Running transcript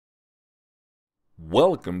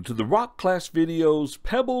Welcome to the Rock Class Videos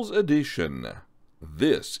Pebbles edition.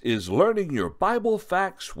 This is Learning Your Bible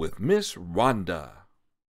Facts with Miss Ronda.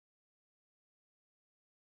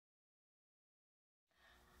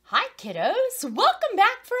 Hi kiddos, welcome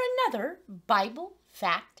back for another Bible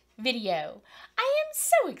Fact video. I am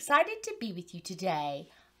so excited to be with you today.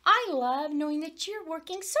 I love knowing that you're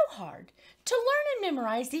working so hard to learn and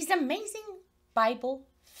memorize these amazing Bible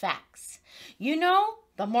facts. You know,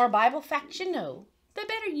 the more Bible facts you know, the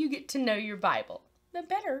better you get to know your Bible. The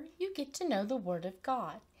better you get to know the Word of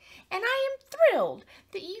God. And I am thrilled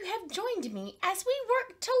that you have joined me as we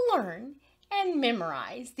work to learn and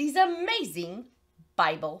memorize these amazing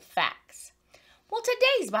Bible facts. Well,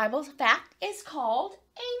 today's Bible fact is called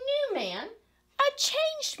A New Man, a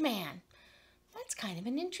Changed Man. That's kind of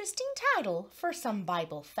an interesting title for some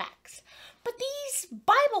Bible facts. But these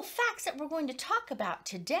Bible facts that we're going to talk about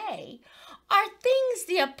today are things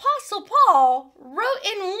the Apostle Paul wrote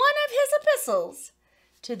in one of his epistles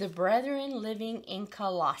to the brethren living in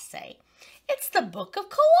Colossae. It's the book of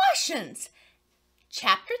Colossians,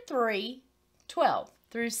 chapter 3, 12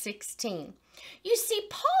 through 16. You see,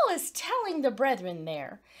 Paul is telling the brethren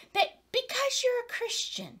there that because you're a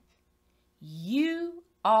Christian, you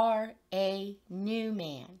are a new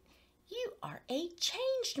man. You are a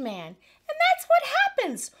changed man. And that's what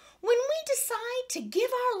happens when we decide to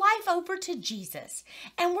give our life over to Jesus.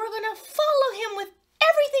 And we're going to follow him with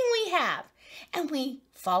everything we have. And we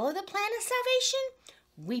follow the plan of salvation.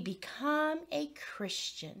 We become a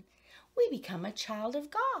Christian. We become a child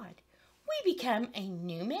of God. We become a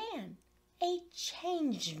new man, a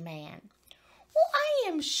changed man. Well, I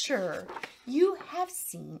am sure you have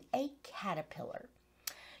seen a caterpillar.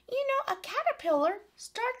 You know, a caterpillar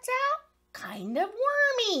starts out kind of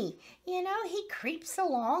wormy. You know, he creeps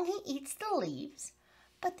along, he eats the leaves.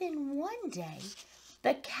 But then one day,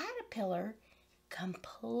 the caterpillar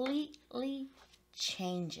completely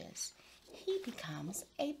changes. He becomes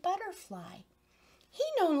a butterfly. He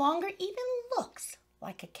no longer even looks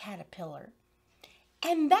like a caterpillar.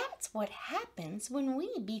 And that's what happens when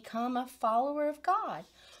we become a follower of God.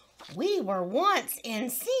 We were once in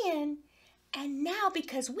sin, and now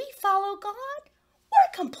because we follow God,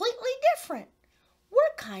 we're completely different.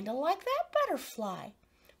 We're kind of like that butterfly.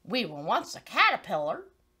 We were once a caterpillar,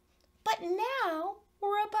 but now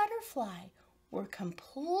we're a butterfly. We're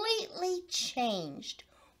completely changed.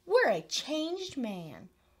 We're a changed man.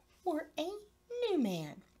 We're a new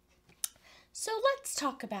man. So let's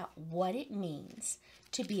talk about what it means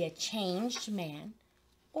to be a changed man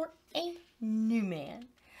or a new man.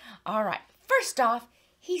 All right, first off,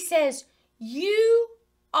 he says, you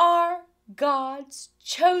are God's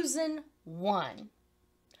chosen one,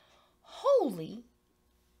 holy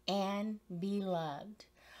and beloved.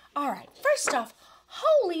 All right, first off,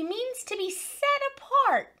 holy means to be set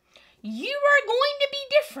apart. You are going to be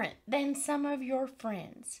different than some of your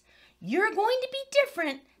friends. You're going to be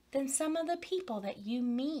different than some of the people that you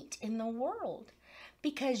meet in the world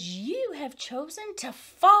because you have chosen to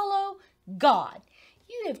follow God.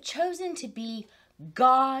 You have chosen to be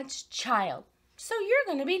God's child. So you're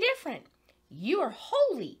going to be different. You are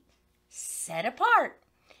holy, set apart.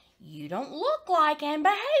 You don't look like and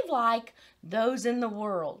behave like those in the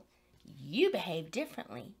world. You behave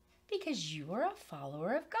differently because you are a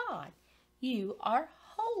follower of God. You are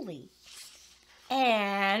holy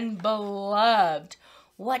and beloved.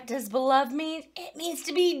 What does beloved mean? It means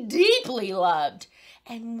to be deeply loved.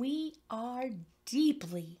 And we are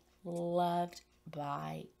deeply loved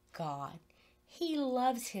by God. He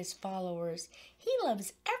loves his followers. He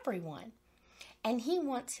loves everyone. And he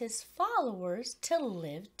wants his followers to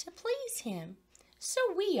live to please him. So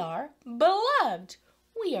we are beloved.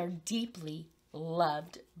 We are deeply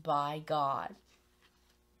loved by God.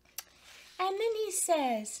 And then he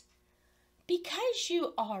says, because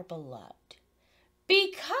you are beloved,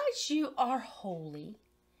 because you are holy,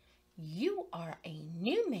 you are a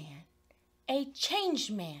new man, a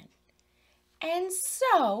changed man. And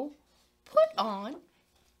so put on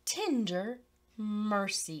tender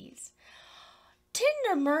mercies.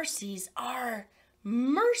 Tender mercies are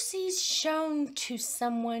mercies shown to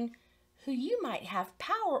someone who you might have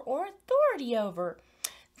power or authority over.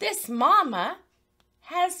 This mama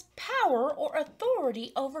has power or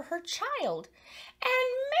authority over her child. And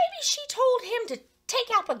maybe she told him to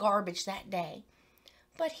take out the garbage that day.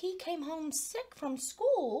 But he came home sick from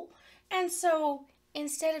school. And so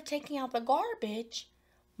instead of taking out the garbage,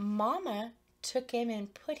 Mama took him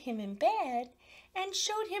and put him in bed and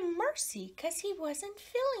showed him mercy because he wasn't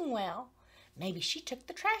feeling well. Maybe she took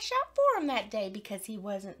the trash out for him that day because he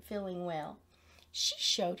wasn't feeling well. She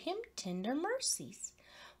showed him tender mercies.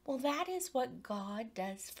 Well, that is what God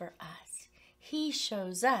does for us. He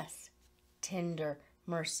shows us tender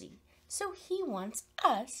mercy. So He wants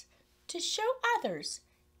us to show others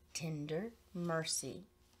tender mercy.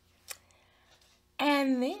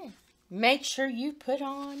 And then make sure you put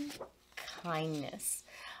on kindness.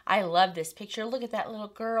 I love this picture. Look at that little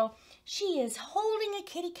girl. She is holding a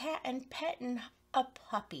kitty cat and petting a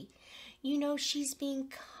puppy. You know, she's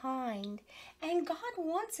being kind. And God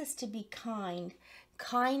wants us to be kind.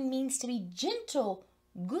 Kind means to be gentle,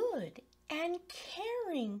 good, and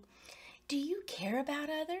caring. Do you care about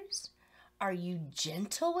others? Are you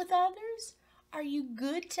gentle with others? Are you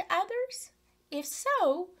good to others? If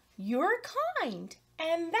so, you're kind.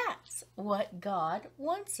 And that's what God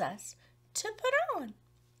wants us to put on.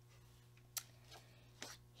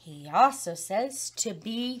 He also says to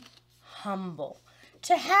be humble,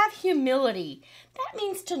 to have humility. That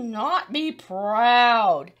means to not be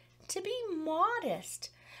proud, to be modest.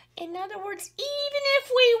 In other words, even if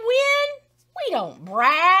we win, we don't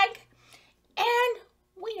brag, and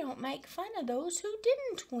we don't make fun of those who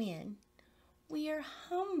didn't win. We are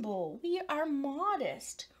humble. We are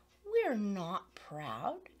modest. We're not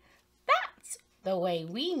proud. That's the way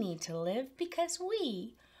we need to live because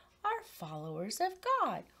we are followers of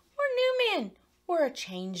God. We're new men. We're a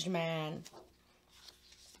changed man.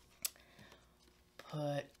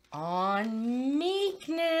 Put on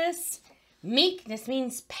meekness. Meekness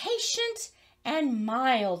means patient and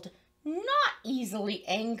mild, not easily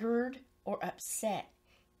angered or upset,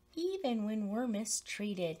 even when we're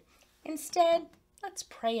mistreated. Instead, let's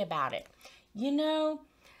pray about it. You know,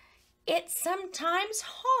 it's sometimes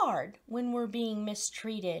hard when we're being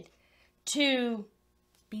mistreated to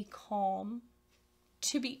be calm,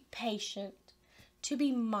 to be patient, to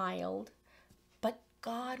be mild. But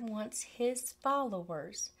God wants His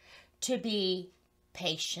followers to be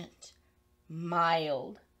patient,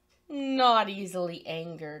 mild, not easily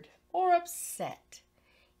angered or upset,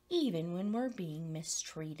 even when we're being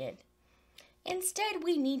mistreated. Instead,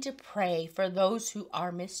 we need to pray for those who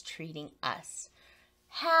are mistreating us.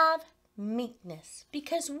 Have meekness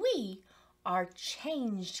because we are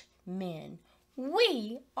changed men.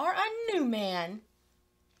 We are a new man.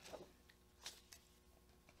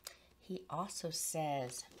 He also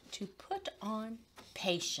says to put on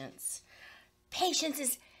patience. Patience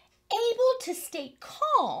is able to stay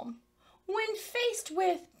calm when faced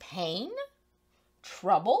with pain,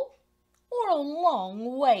 trouble, or a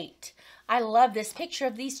long wait. I love this picture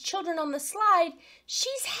of these children on the slide.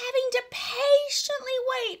 She's having to patiently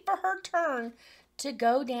wait for her turn to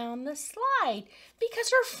go down the slide because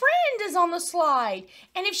her friend is on the slide.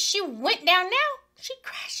 And if she went down now, she'd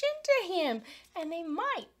crash into him and they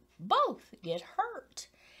might both get hurt.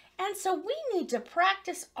 And so we need to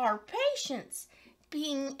practice our patience,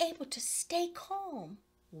 being able to stay calm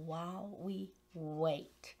while we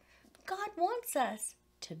wait. God wants us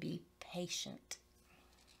to be patient.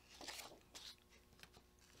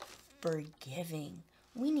 Forgiving.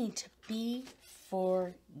 We need to be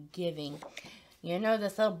forgiving. You know,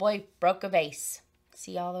 this little boy broke a vase.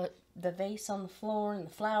 See all the vase on the floor and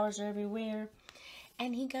the flowers are everywhere.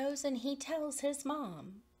 And he goes and he tells his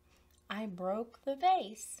mom, I broke the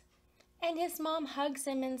vase. And his mom hugs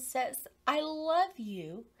him and says, I love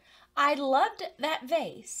you. I loved that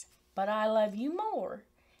vase, but I love you more.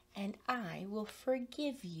 And I will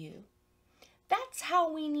forgive you. That's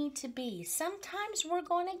how we need to be. Sometimes we're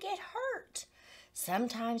going to get hurt.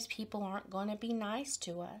 Sometimes people aren't going to be nice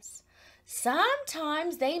to us.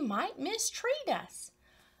 Sometimes they might mistreat us.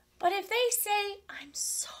 But if they say, I'm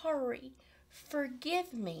sorry,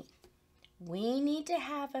 forgive me, we need to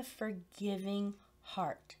have a forgiving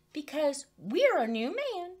heart because we're a new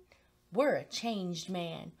man. We're a changed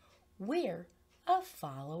man. We're a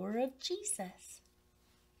follower of Jesus.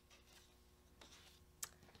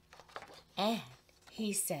 And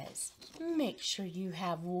he says, make sure you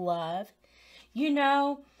have love. You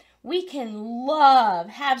know, we can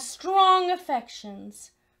have strong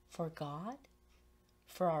affections for God,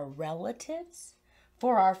 for our relatives,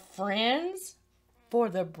 for our friends, for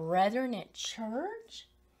the brethren at church,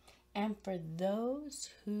 and for those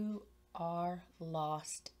who are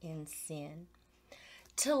lost in sin.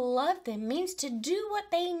 To love them means to do what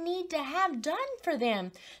they need to have done for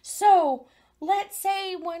them. So, let's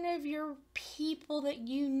say one of your people that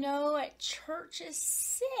you know at church is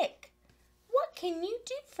sick. What can you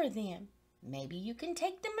do for them? Maybe you can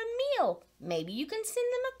take them a meal. Maybe you can send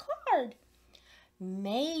them a card.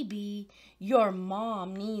 Maybe your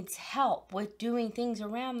mom needs help with doing things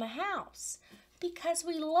around the house. Because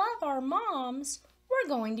we love our moms, we're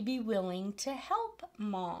going to be willing to help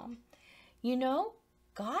mom. You know,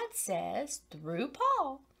 God says through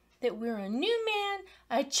Paul that we're a new man,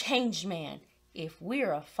 a changed man, if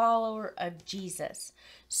we're a follower of Jesus.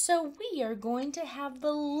 So we are going to have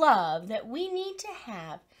the love that we need to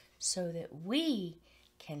have so that we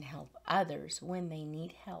can help others when they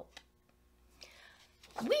need help.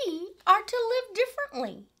 We are to live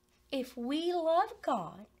differently. If we love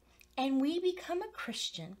God and we become a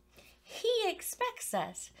Christian, He expects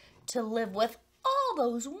us to live with all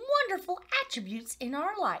those wonderful attributes in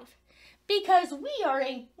our life because we are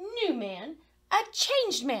a new man, a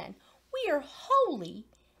changed man. We are holy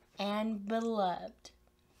and beloved.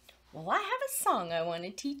 Well, I have a song I want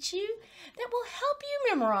to teach you that will help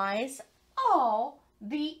you memorize all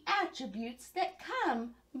the attributes that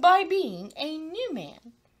come by being a new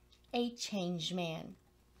man, a changed man.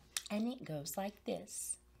 And it goes like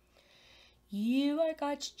this. You are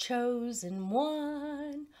God's chosen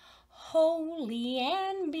one, holy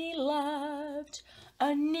and beloved,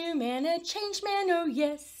 a new man, a changed man, oh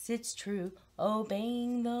yes, it's true,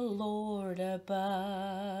 obeying the Lord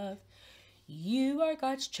above. You are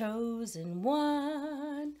God's chosen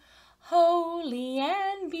one, holy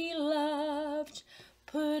and beloved,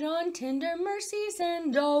 put on tender mercies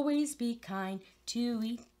and always be kind to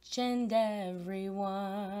each and every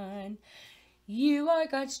one. You are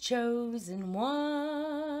God's chosen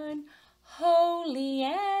one, holy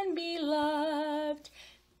and beloved.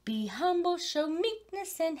 Be humble, show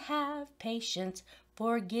meekness, and have patience,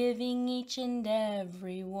 forgiving each and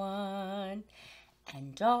every one.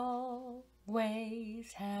 And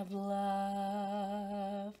always have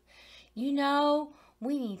love. You know,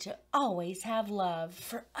 we need to always have love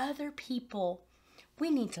for other people. We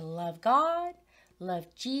need to love God,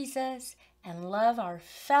 love Jesus, and love our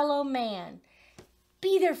fellow man.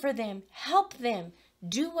 Be there for them. Help them.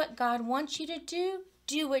 Do what God wants you to do.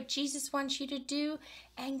 Do what Jesus wants you to do.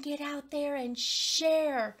 And get out there and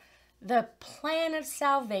share the plan of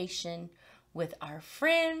salvation with our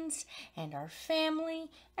friends and our family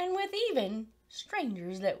and with even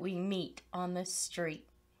strangers that we meet on the street.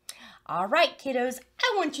 All right, kiddos,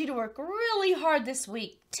 I want you to work really hard this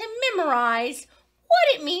week to memorize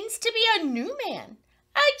what it means to be a new man,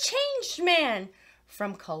 a changed man,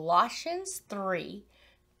 from Colossians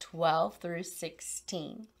 3:12 through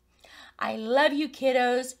 16. I love you,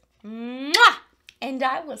 kiddos. Mwah! And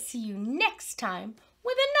I will see you next time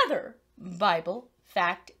with another Bible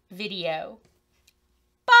Fact video.